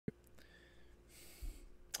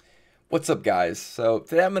What's up, guys? So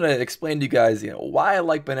today I'm gonna explain to you guys, why I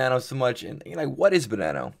like Banano so much, and what is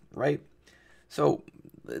Banano, right? So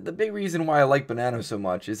the big reason why I like Banano so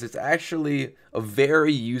much is it's actually a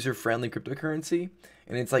very user-friendly cryptocurrency,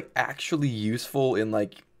 and it's like actually useful in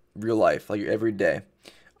like real life, like every day.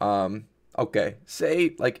 Um, okay,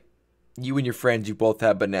 say like you and your friends, you both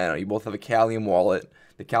have Banano, you both have a Callium wallet.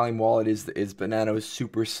 The Callium wallet is Banano's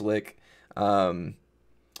super slick. Um,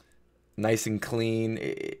 Nice and clean.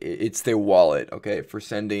 It's their wallet, okay, for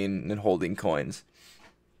sending and holding coins.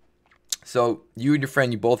 So you and your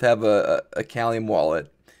friend, you both have a Callium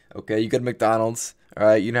wallet, okay. You go to McDonald's, all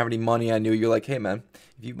right. You don't have any money on you. You're like, hey man,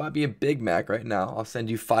 if you buy me a Big Mac right now, I'll send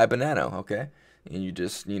you 5 Banano, okay. And you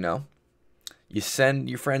just, you send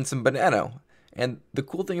your friend some Banano. And the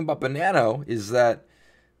cool thing about Banano is that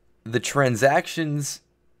the transactions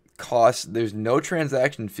cost, there's no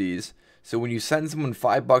transaction fees. So when you send someone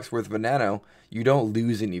 $5 worth of Banano, you don't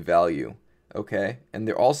lose any value. Okay? And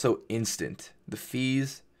they're also instant. The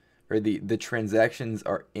fees or the transactions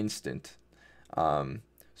are instant. So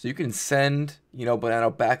you can send,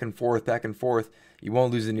 Banano back and forth, back and forth. You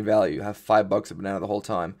won't lose any value. You have $5 of Banano the whole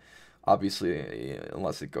time. Obviously,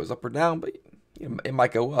 unless it goes up or down, but it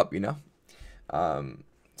might go up,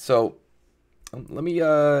 So let me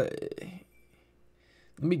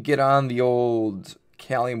get on the old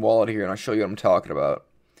Callium wallet here, and I'll show you what I'm talking about.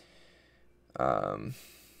 Um,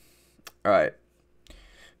 all right.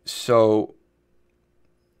 So,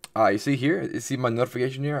 you see here? You see my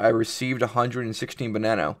notification here? I received 116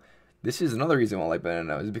 Banano. This is another reason why I like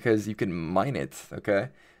Banano, is because you can mine it, okay?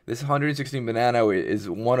 This 116 Banano is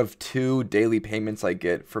one of two daily payments I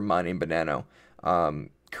get for mining Banano.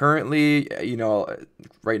 Currently,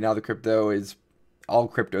 right now the crypto is all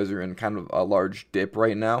cryptos are in kind of a large dip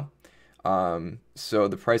right now. So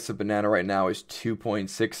the price of Banano right now is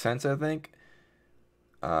 2.6 cents, I think.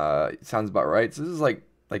 It sounds about right. So this is like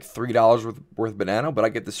 $3 worth of Banano, but I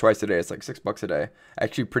get this twice a day. It's like $6 a day.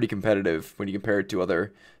 Actually, pretty competitive when you compare it to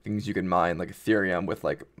other things you can mine, like Ethereum. With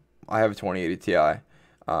like, I have a 2080 Ti.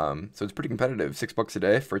 So it's pretty competitive. $6 a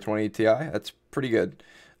day for a 2080 Ti. That's pretty good.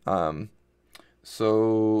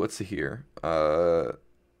 So let's see here. Go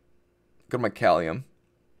to my Callium.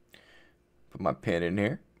 Put my pin in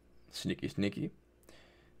here. Sneaky, sneaky.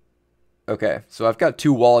 Okay, so I've got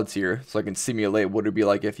two wallets here, so I can simulate what it'd be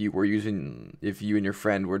like if if you and your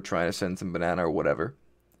friend were trying to send some Banano or whatever.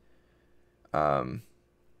 Um,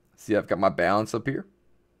 See, I've got my balance up here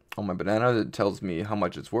on my Banano. It tells me how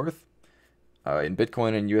much it's worth in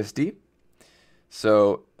Bitcoin and USD.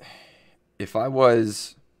 So if I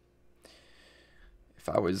was,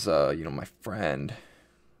 my friend,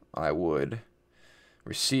 I would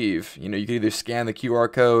receive. You can either scan the QR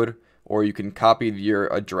code or you can copy your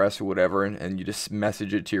address or whatever, and you just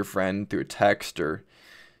message it to your friend through a text or,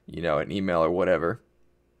 an email or whatever.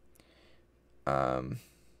 Go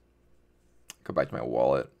back to my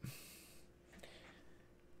wallet.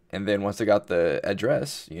 And then once I got the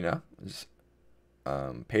address, just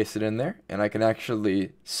paste it in there, and I can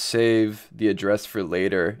actually save the address for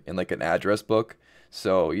later in like an address book.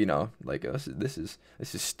 So like this is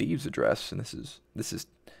Steve's address, and this is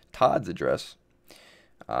Todd's address.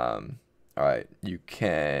 All right, you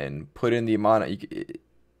can put in the amount.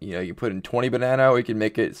 You put in 20 Banano. Or you can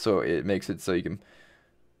make it so it makes it so you can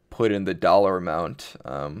put in the dollar amount.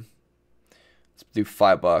 Let's do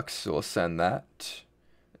 $5. So we'll send that.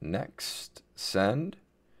 Next, send,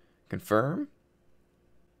 confirm.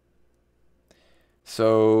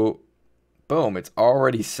 So, boom, it's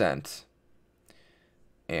already sent.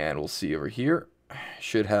 And we'll see over here.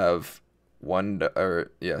 Should have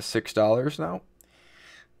 $6 now.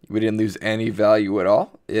 We didn't lose any value at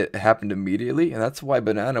all. It happened immediately, and that's why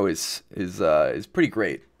Banano is pretty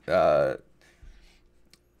great.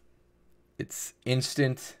 It's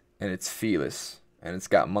instant and it's feeless, and it's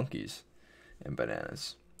got monkeys and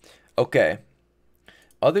bananas. Okay.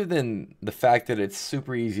 Other than the fact that it's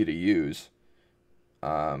super easy to use,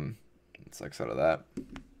 let's X out of that.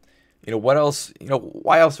 What else?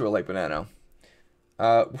 Why else do I like Banano?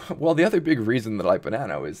 Well, the other big reason that I like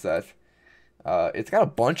Banano is that it's got a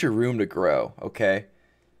bunch of room to grow, okay?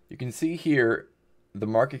 You can see here the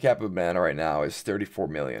market cap of Banano right now is 34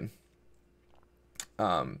 million.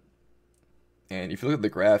 And if you look at the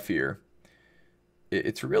graph here,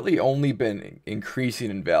 it's really only been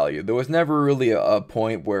increasing in value. There was never really a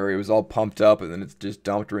point where it was all pumped up and then it's just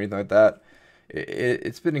dumped or anything like that.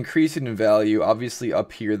 It's been increasing in value. Obviously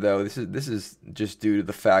up here though, this is just due to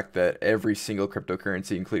the fact that every single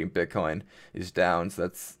cryptocurrency, including Bitcoin, is down. So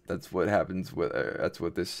that's what happens with that's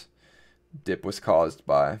what this dip was caused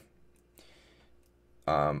by.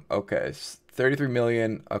 Okay, 33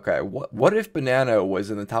 million. Okay, what if Banano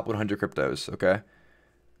was in the top 100 cryptos? Okay,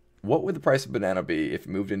 what would the price of Banano be if it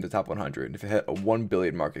moved into top 100? If it had a 1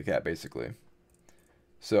 billion market cap, basically.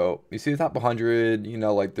 So you see the top 100, you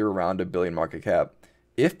know, like they're around a billion market cap.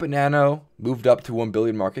 If Banano moved up to 1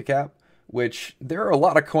 billion market cap, which there are a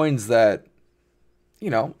lot of coins that, you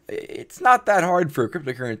know, it's not that hard for a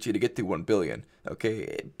cryptocurrency to get to 1 billion.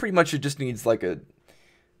 Okay, pretty much it just needs like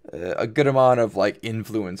a good amount of like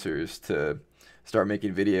influencers to start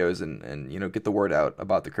making videos and you know get the word out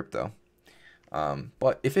about the crypto.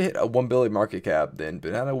 But if it hit a 1 billion market cap, then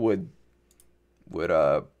Banana would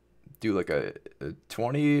do like a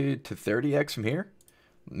 20 to 30x from here,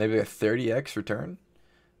 maybe a 30x return,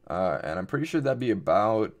 and I'm pretty sure that'd be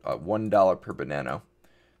about $1 per Banano.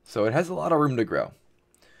 So it has a lot of room to grow.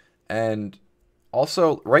 And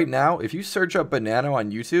also, right now, if you search up Banano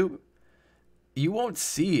on YouTube, you won't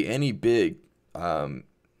see any big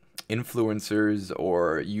influencers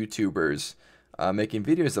or YouTubers making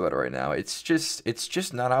videos about it right now. It's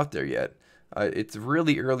just not out there yet. It's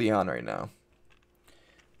really early on right now.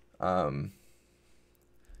 Um,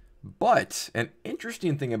 but an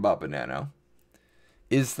interesting thing about Banano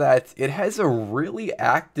is that it has a really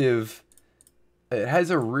active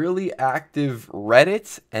Reddit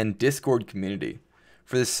and Discord community.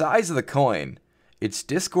 For the size of the coin, its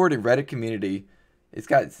Discord and Reddit community, it's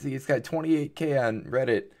got 28K on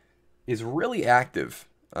Reddit, is really active.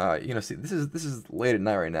 You know, see, this is late at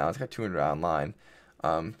night right now. It's got 200 online.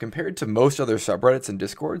 Compared to most other subreddits and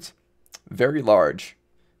Discords, very large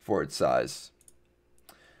for its size.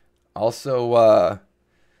 Also,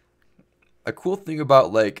 a cool thing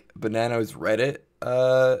about like Banano's Reddit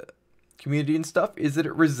community and stuff is that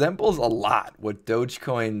it resembles a lot what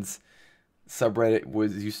Dogecoin's subreddit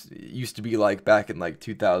was used to be like back in like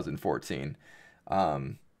 2014.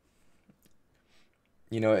 Um,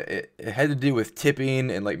 you know, it had to do with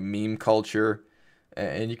tipping and like meme culture,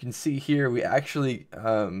 and you can see here we actually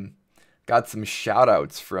got some shout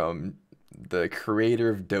outs from the creator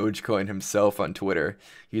of Dogecoin himself on Twitter.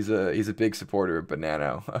 He's a big supporter of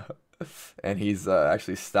Banano, and he's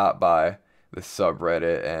actually stopped by the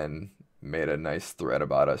subreddit and made a nice thread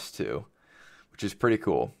about us too, which is pretty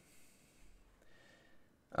cool.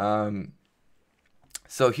 Um,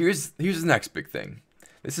 so here's the next big thing.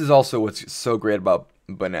 This is also what's so great about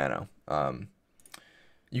Banano.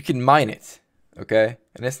 You can mine it, okay?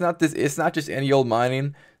 And it's not just any old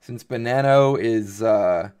mining, since Banano is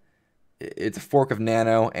it's a fork of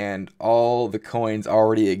Nano, and all the coins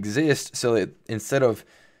already exist. So instead of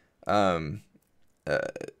um, uh,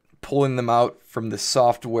 pulling them out from the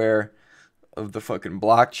software of the fucking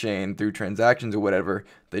blockchain through transactions or whatever,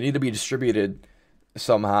 they need to be distributed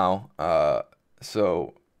somehow.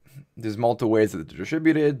 So there's multiple ways that they're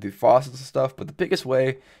distributed, through faucets and stuff, but the biggest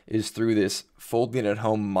way is through this folding at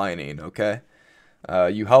home mining, okay?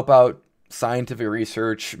 You help out scientific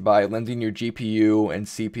research by lending your GPU and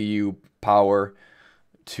CPU power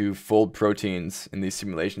to fold proteins in these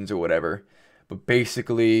simulations or whatever. But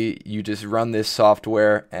basically, you just run this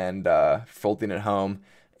software and folding at home,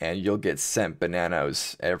 and you'll get sent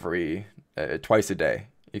bananas twice a day.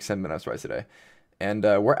 You get sent bananas twice a day. And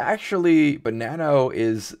Banano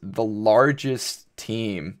is the largest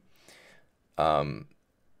team, the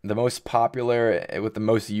most popular with the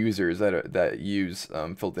most users that use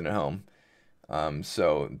folding at home.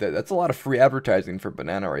 So that's a lot of free advertising for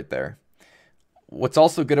Banano right there. What's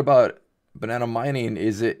also good about Banano mining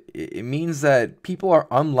is it means that people are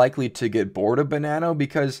unlikely to get bored of Banano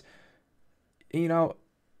because, you know,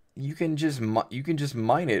 you can just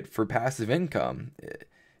mine it for passive income,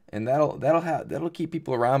 and that'll keep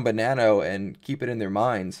people around Banano and keep it in their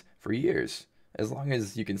minds for years, as long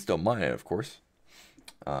as you can still mine it, of course.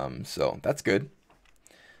 So that's good.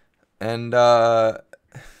 And yeah,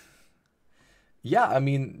 I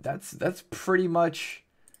mean that's pretty much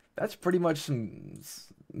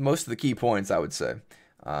most of the key points I would say.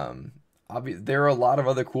 There are a lot of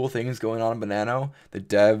other cool things going on in Banano. The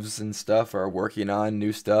devs and stuff are working on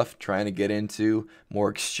new stuff, trying to get into more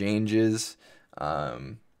exchanges.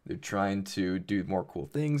 They're trying to do more cool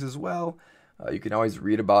things as well. You can always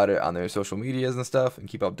read about it on their social medias and stuff and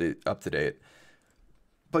keep up to date.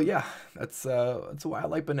 But yeah, that's why I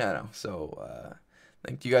like Banano. So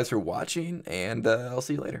thank you guys for watching, and I'll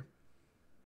see you later.